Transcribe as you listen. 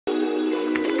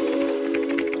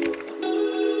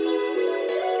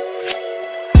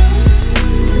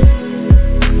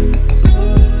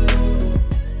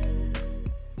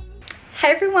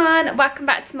everyone, welcome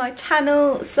back to my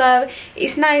channel. So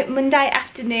it's now Monday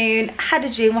afternoon. I had a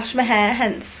gym, washed my hair,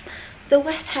 hence the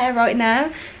wet hair right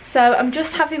now. So I'm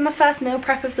just having my first meal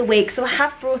prep of the week, so I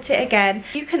have brought it again.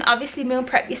 You can obviously meal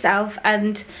prep yourself,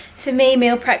 and for me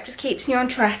meal prep just keeps me on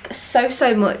track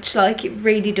so much, like it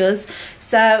really does.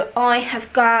 So I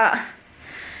have got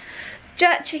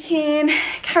jerk chicken,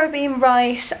 Caribbean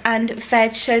rice and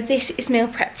veg. So this is meal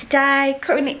prep today.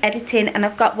 Currently editing and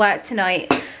I've got work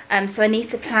tonight, so I need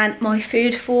to plan my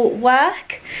food for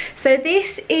work. So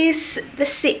this is the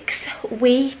 6th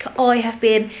week I have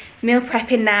been meal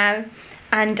prepping now,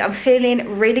 and I'm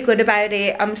feeling really good about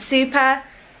it. I'm super,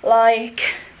 like,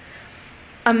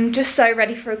 I'm just so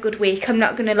ready for a good week. I'm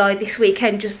not gonna lie, this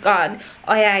weekend just gone,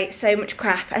 I ate so much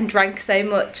crap and drank so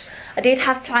much. I did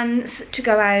have plans to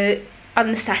go out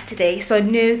on the Saturday, so I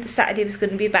knew the Saturday was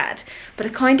going to be bad, but I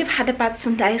kind of had a bad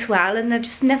Sunday as well, and I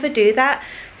just never do that.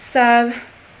 So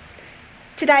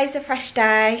today's a fresh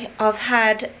day. I've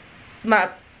had my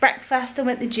breakfast, I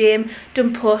went to the gym,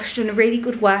 done push, done a really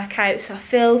good workout, so I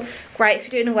feel great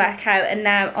for doing a workout, and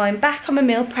now I'm back on my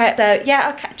meal prep. So yeah,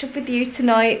 I'll catch up with you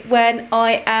tonight when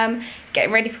I am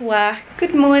getting ready for work.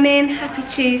 Good morning, happy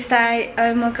Tuesday.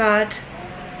 Oh my god,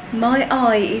 my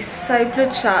eye is so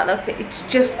bloodshot, like it's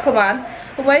just come on.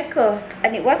 I woke up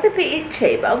and it was a bit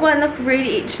itchy, but I wasn't like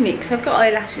really itching it because I've got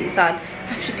eyelashes on.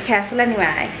 I have to be careful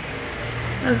anyway.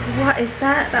 Oh, what is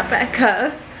that? That better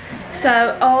go.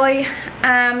 So I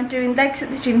am doing legs at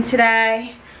the gym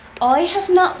today. I have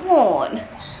not worn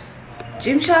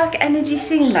Gymshark Energy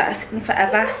Singlets in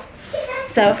forever,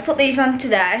 so I've put these on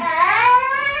today,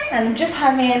 and I'm just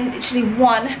having literally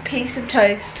one piece of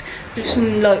toast with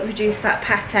some like reduced fat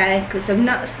pate because I'm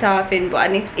not starving, but I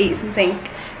need to eat something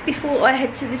before I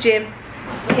head to the gym.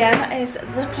 But yeah, that is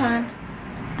the plan.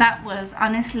 That was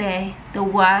honestly the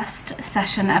worst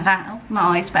session ever. Oh,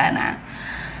 my eyes better now.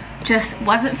 Just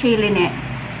wasn't feeling it.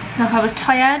 Like, I was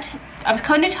tired. I was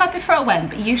kind of tired before I went,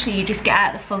 but usually you just get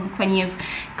out of the funk when you've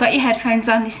got your headphones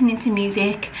on listening to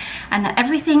music, and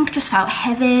everything just felt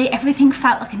heavy, everything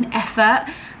felt like an effort,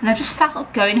 and I just felt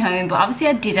like going home, but obviously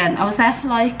I didn't. I was there for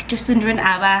like just under an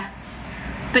hour.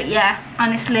 But yeah,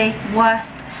 honestly,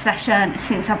 worst session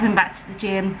since I've been back to the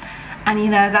gym, and you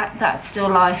know, that's still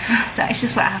life. That is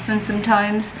just what happens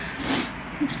sometimes.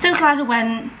 I'm still glad I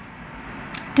went,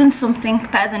 done something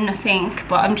better than nothing,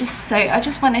 but I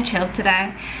just want to chill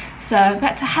today. So I'm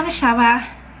about to have a shower,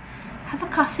 have a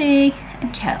coffee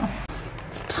and chill.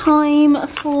 It's time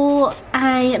for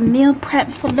a meal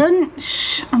prep for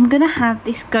lunch. I'm gonna have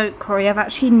this goat curry. I've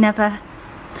actually never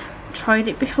tried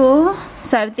it before.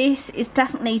 So this is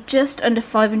definitely just under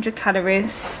 500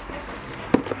 calories.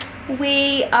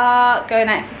 We are going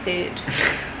out for food.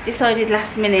 Decided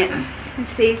last minute, and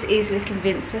Steve's easily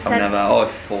convinced. I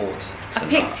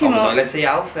picked him up. Like, let's eat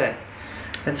healthy.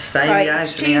 Let's stay right, out.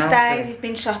 it's Tuesday, we've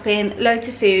been shopping, loads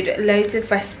of food, loads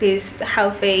of recipes,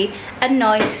 healthy and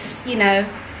nice, you know,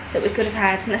 that we could have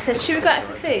had. And I said, should we go out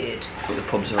for food? The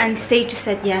pubs are and Steve just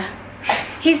said, yeah.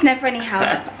 He's never any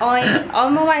help.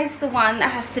 I'm always the one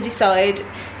that has to decide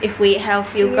if we eat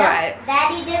healthy or go out.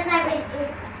 Daddy does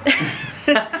everything.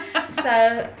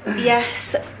 So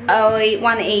yes, I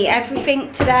want to eat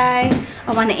everything today.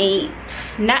 I want to eat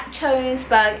nachos,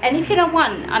 burger, anything I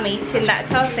want I'm eating. That's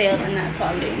how I feel, and that's what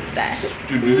I'm doing today.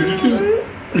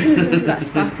 Got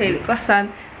sparkly lip gloss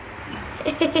on.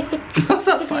 What's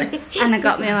that face? And I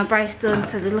got me my brows done,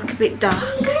 so they look a bit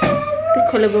dark. The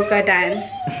colour will go down.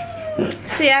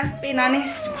 So yeah, being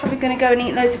honest, probably gonna go and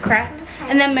eat loads of crap,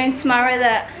 and then moan tomorrow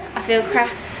that I feel crap,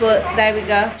 but there we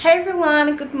go. Hey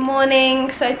everyone, good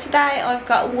morning. So today I've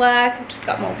got work. I've just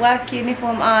got my work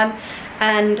uniform on,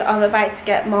 and I'm about to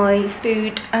get my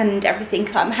food and everything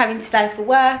that I'm having today for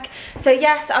work. So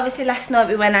yes, obviously last night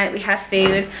we went out, we had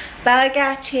food,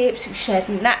 burger, chips, we shared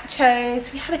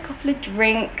nachos, we had a couple of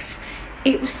drinks.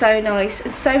 It was so nice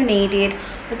and so needed.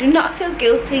 I do not feel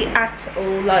guilty at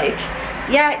all. Like,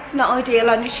 yeah, it's not ideal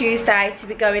on a Tuesday to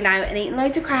be going out and eating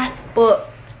loads of crap,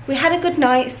 but we had a good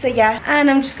night, so yeah. And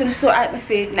I'm just gonna sort out my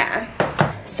food now.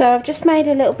 So I've just made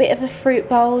a little bit of a fruit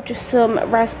bowl, just some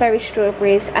raspberry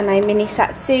strawberries and a mini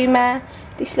satsuma.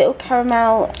 This little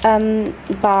caramel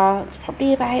bar, it's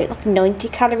probably about like 90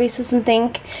 calories or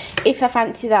something. If I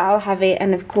fancy that, I'll have it.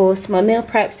 And of course my meal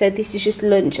prep, so this is just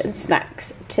lunch and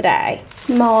snacks today.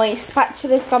 My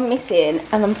spatula's gone missing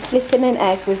and I'm flipping an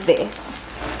egg with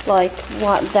this. Like,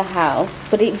 what the hell?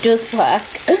 But it does work.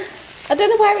 I don't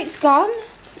know where it's gone.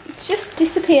 It's just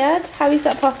disappeared. How is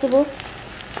that possible?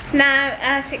 It's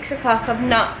now 6 o'clock. I've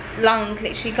not long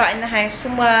literally got in the house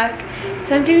from work,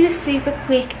 so I'm doing a super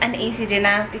quick and easy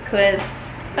dinner because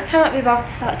I cannot be bothered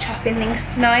to start chopping things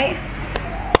tonight.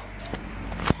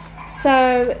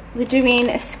 So we're doing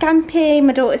a scampi.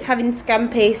 My daughter's having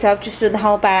scampi, so I've just done the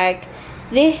whole bag.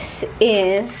 This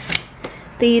is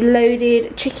the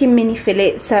loaded chicken mini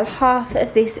fillet. So half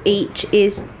of this each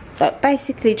is like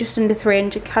basically just under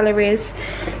 300 calories.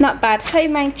 Not bad.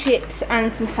 Homemade chips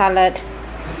and some salad.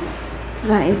 So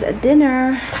that is a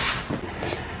dinner.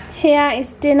 Here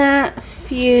is dinner.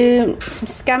 Some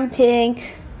scampi,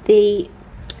 the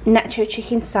nacho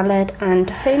chicken salad and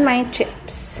homemade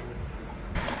chips.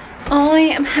 I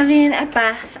am having a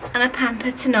bath and a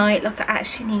pamper tonight. Look, I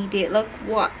actually need it. Look,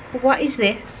 what is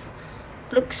this?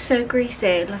 It looks so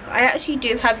greasy. Like, I actually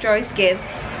do have dry skin,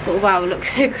 but wow, it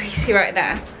looks so greasy right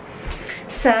there.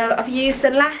 So I've used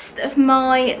the last of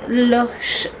my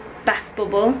Lush bath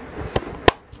bubble.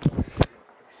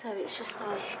 So it's just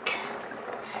like,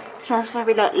 it smells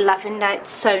very like lavender.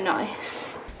 It's so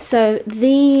nice. So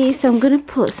I'm gonna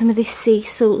put some of this sea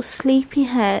salt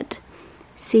Sleepyhead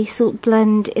sea salt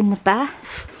blend in the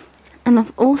bath, and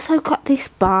I've also got this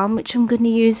balm which I'm going to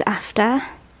use after.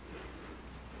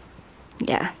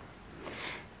 Yeah,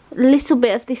 a little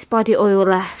bit of this body oil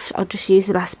left. I'll just use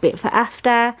the last bit for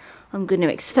after. I'm going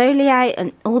to exfoliate,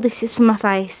 and all this is for my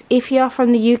face. If you are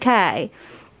from the UK,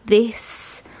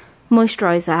 this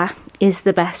moisturiser is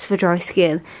the best for dry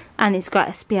skin, and it's got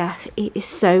SPF. It is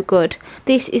so good.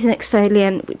 This is an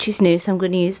exfoliant which is new, so I'm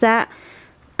going to use that.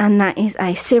 And that is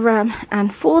a serum.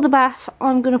 And for the bath,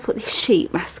 I'm going to put this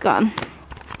sheet mask on.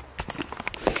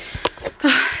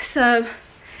 So,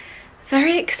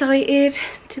 very excited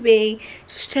to be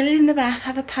just chilling in the bath,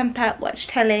 have a pamper, watch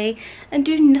telly, and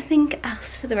do nothing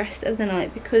else for the rest of the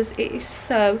night because it is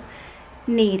so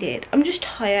needed. I'm just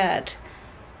tired.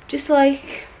 Just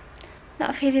like,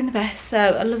 not feeling the best. So,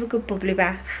 I love a good bubbly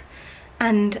bath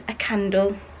and a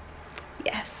candle.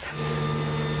 Yes.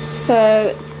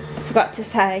 So, I forgot to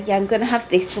say, yeah, I'm going to have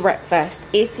this for breakfast.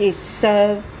 It is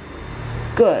so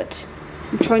good.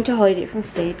 I'm trying to hide it from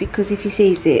Steve because if he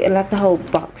sees it, he'll have the whole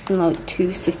box in like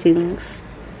 2 sittings.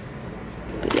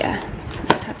 But yeah,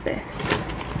 let's have this.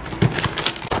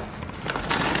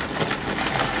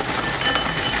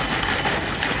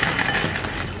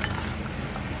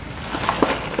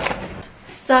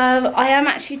 So I am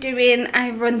actually doing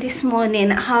a run this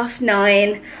morning at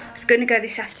 9:30. I was going to go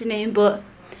this afternoon, but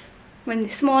run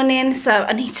this morning, so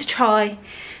I need to try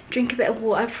drink a bit of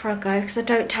water before I go because I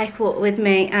don't take water with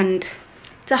me, and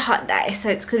it's a hot day, so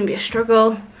it's going to be a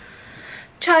struggle.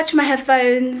 Charge my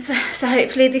headphones, so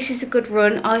hopefully this is a good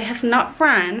run. I have not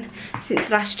ran since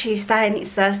last Tuesday, and it's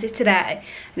Thursday today,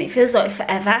 and it feels like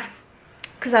forever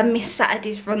because I missed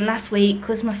Saturday's run last week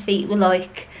because my feet were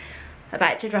like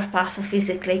about to drop off. I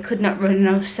physically could not run and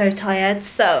I was so tired,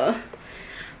 so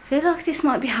I feel like this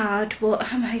might be hard, but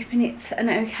I'm hoping it's an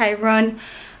okay run.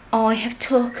 I have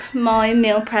took my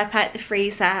meal prep out the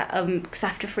freezer because I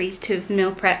have to freeze 2 of the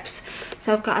meal preps.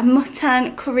 So I've got a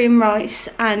mutton, curry and rice,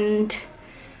 and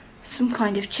some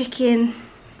kind of chicken,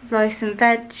 rice and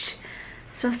veg.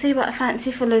 So I'll see what I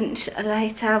fancy for lunch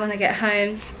later when I get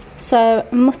home. So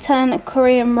mutton,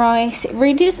 curry and rice. It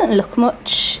really doesn't look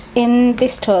much in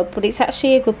this tub, but it's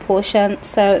actually a good portion.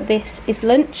 So this is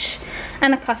lunch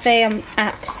and a coffee. I'm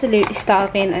absolutely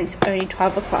starving and it's only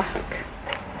 12 o'clock.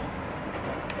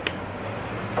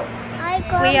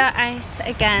 We are out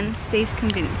again. Steve's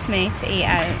convinced me to eat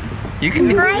out. You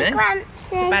convinced me?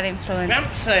 It's a bad influence.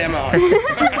 Gramsci, am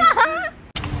I?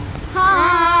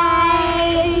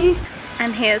 Hi!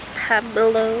 And here's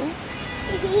Pablo.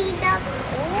 He's the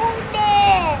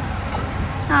coolest.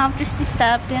 Oh, I've just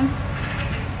disturbed him.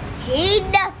 He's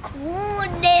the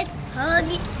coolest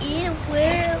huggy in the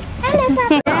world. Hello,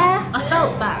 Papa. I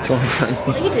felt bad.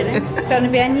 What are you doing? Do you want to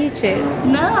be on YouTube?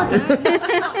 No, I don't.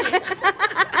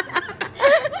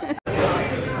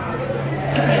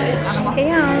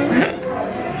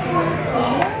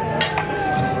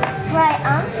 Right,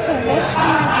 I'm finished.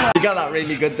 You got that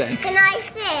really good then. Can I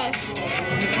sit?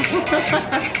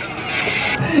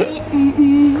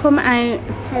 Come out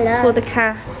Hello. for the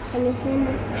calf. Can you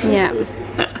sit? Yeah.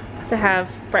 To have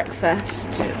breakfast.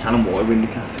 Yeah, tan and water in the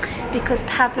cafe. Because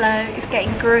Pablo is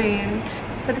getting groomed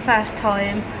for the first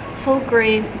time. Full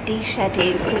groom,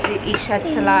 de-shedding because he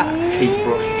sheds a lot. Teeth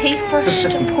brushed. Teeth brushed,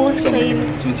 paws cleaned,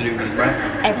 Something to do with his breath.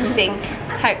 everything.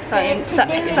 How exciting. So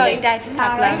exciting day for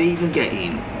Pablo. He's even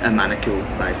getting a manicure,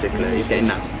 basically. He's getting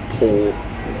that poor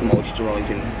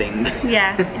moisturising thing.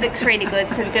 Yeah, it looks really good.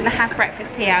 So we're going to have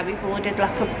breakfast here. We've ordered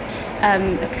like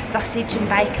a sausage and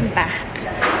bacon bap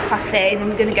coffee, and then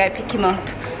we're going to go pick him up.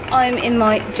 I'm in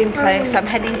my gym clothes, so I'm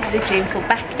heading to the gym for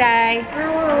back day.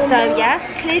 So yeah,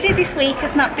 clearly this week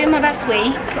has not been my best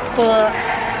week, but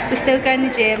we're still going to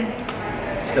the gym.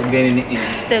 Still getting it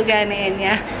in. Still going in,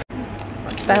 yeah.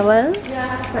 Bella's.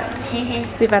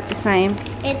 We've had the same.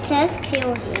 It says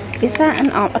peel here. Is that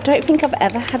an omelette? I don't think I've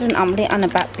ever had an omelette on a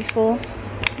bat before.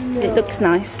 No. It looks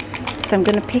nice. So I'm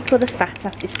going to pick all the fat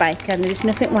off this bacon. There's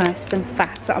nothing worse than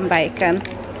fat on bacon.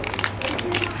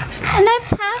 Hello,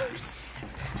 Pamps.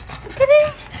 Look at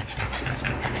him.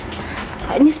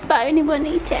 Got this bony one,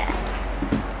 eat it.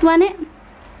 You want it?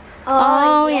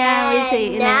 Oh yeah, he's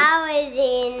eating now it. He's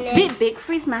eating It's a bit big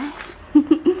for his mouth.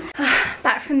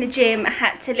 Back from the gym, I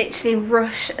had to literally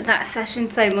rush that session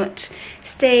so much.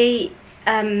 Steve,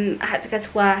 I had to go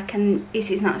to work and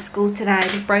Izzy's not at school today.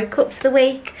 We broke up for the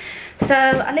week. So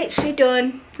I literally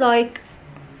done like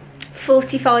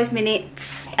 45 minutes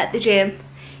at the gym.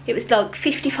 It was like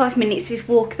 55 minutes with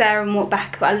walk there and walk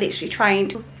back, but I literally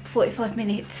trained for 45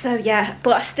 minutes. So yeah,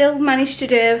 but I still managed to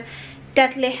do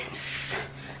deadlifts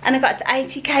and I got to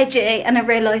 80 kg and I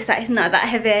realised that it's not that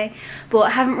heavy, but I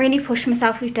haven't really pushed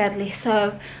myself with deadlifts,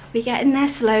 so we're getting there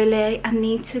slowly. I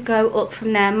need to go up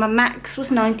from there. My max was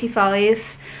 95,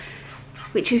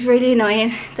 which is really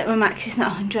annoying that my max is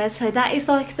not 100, so that is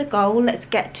like the goal. Let's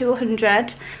get to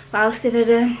 100. What else did I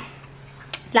do?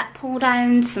 Lat pull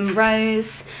downs, some rows,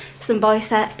 some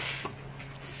biceps,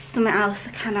 something else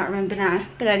I cannot remember now,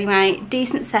 but anyway,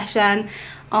 decent session.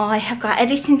 I have got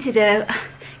editing to do.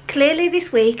 Clearly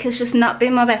this week has just not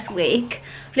been my best week.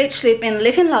 Literally been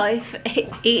living life,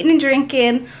 eating and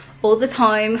drinking all the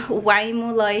time, way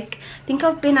more like. I think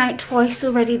I've been out twice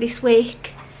already this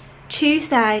week.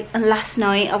 Tuesday and last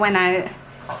night I went out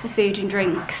for food and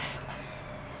drinks,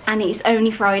 and it's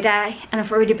only Friday and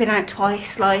I've already been out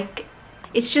twice. Like,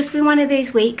 it's just been one of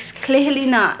these weeks, clearly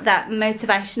not that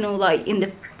motivational like in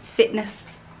the fitness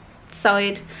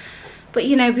side. But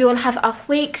you know, we all have off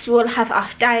weeks, we all have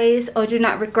off days. I do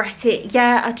not regret it.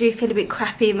 Yeah, I do feel a bit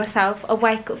crappy in myself. I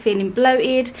wake up feeling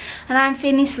bloated and I'm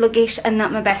feeling sluggish and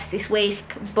not my best this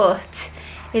week, but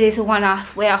it is a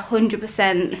one-off. We are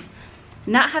 100%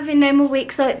 not having no more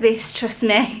weeks like this, trust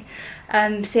me.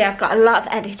 So yeah, I've got a lot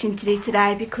of editing to do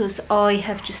today because I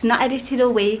have just not edited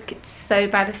all week. It's so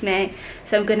bad of me.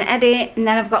 So I'm going to edit and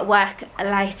then I've got work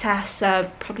later, so I'll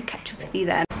probably catch up with you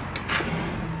then.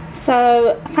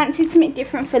 So I fancied something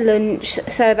different for lunch,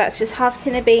 so that's just half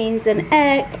tin of beans and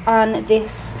egg on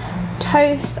this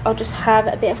toast. I'll just have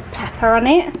a bit of pepper on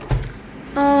it.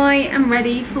 I am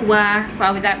ready for work,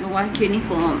 well, without my work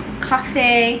uniform.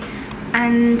 Coffee,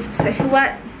 and so for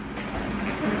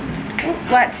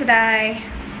work today,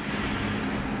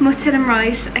 mutton and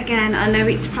rice again. I know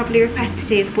it's probably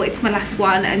repetitive, but it's my last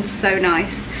one and so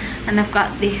nice. And I've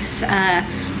got this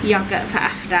yogurt for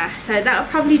after, so that'll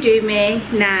probably do me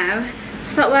now.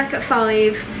 Start work at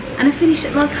 5 and I finish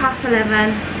at like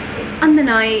 11:30 on the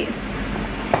night,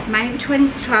 maybe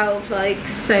 20 to 12, like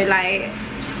so late.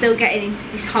 Still getting into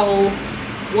this whole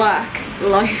work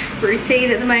life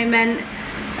routine at the moment.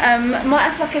 Might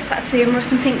have like a satsuma or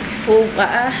something before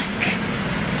work.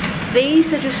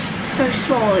 These are just so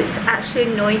small, it's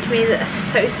actually annoyed me that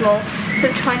they're so small, so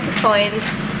I'm trying to find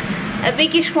a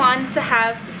biggish one to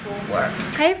have before work.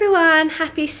 Hey everyone,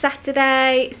 happy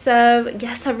Saturday. So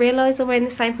yes, I realised I'm wearing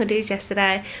the same hoodie as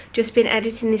yesterday. Just been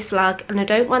editing this vlog and I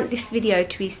don't want this video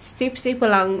to be super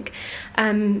long.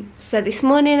 So this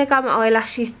morning I got my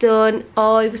eyelashes done.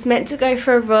 I was meant to go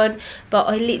for a run, but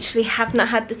I literally have not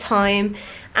had the time,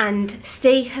 and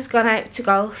Steve has gone out to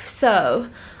golf, so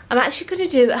I'm actually going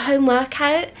to do a home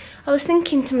workout. I was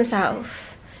thinking to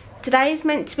myself, today is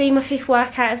meant to be my 5th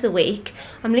workout of the week.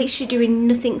 I'm literally doing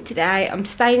nothing today. I'm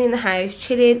staying in the house,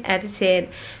 chilling, editing.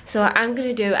 So I am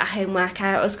going to do a home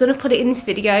workout. I was going to put it in this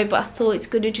video, but I thought it's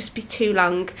going to just be too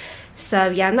long. So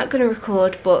yeah, I'm not going to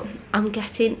record, but I'm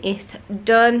getting it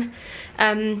done.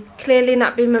 Clearly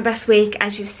not been my best week,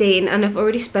 as you've seen, and I've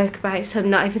already spoke about it, so I'm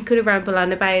not even going to ramble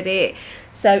on about it.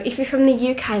 So if you're from the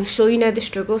UK, I'm sure you know the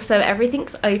struggle. So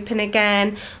everything's open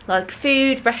again, like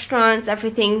food, restaurants,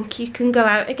 everything. You can go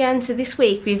out again. So this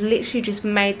week we've literally just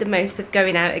made the most of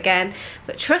going out again.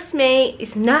 But trust me,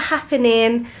 it's not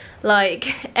happening.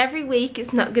 Like every week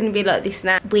it's not going to be like this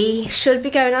now. We should be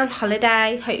going on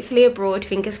holiday, hopefully abroad,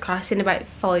 fingers crossed, in about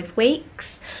 5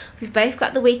 weeks. We've both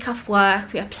got the week off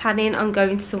work. We are planning on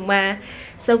going somewhere.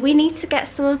 So we need to get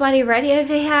somebody ready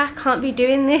over here. I can't be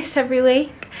doing this every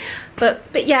week.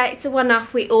 But yeah, it's a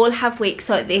one-off. We all have weeks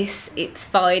like this. It's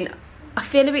fine. I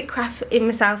feel a bit crap in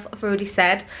myself, I've already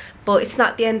said, but it's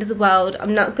not the end of the world.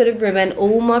 I'm not going to ruin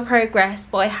all my progress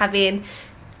by having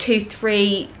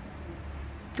 2-3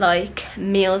 like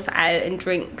meals out and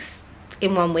drinks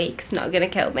in 1 week. It's not going to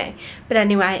kill me. But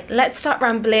anyway, let's start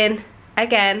rambling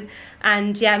again,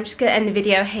 and yeah, I'm just going to end the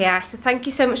video here. So thank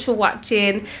you so much for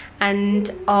watching,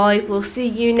 and I will see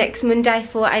you next Monday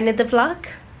for another vlog.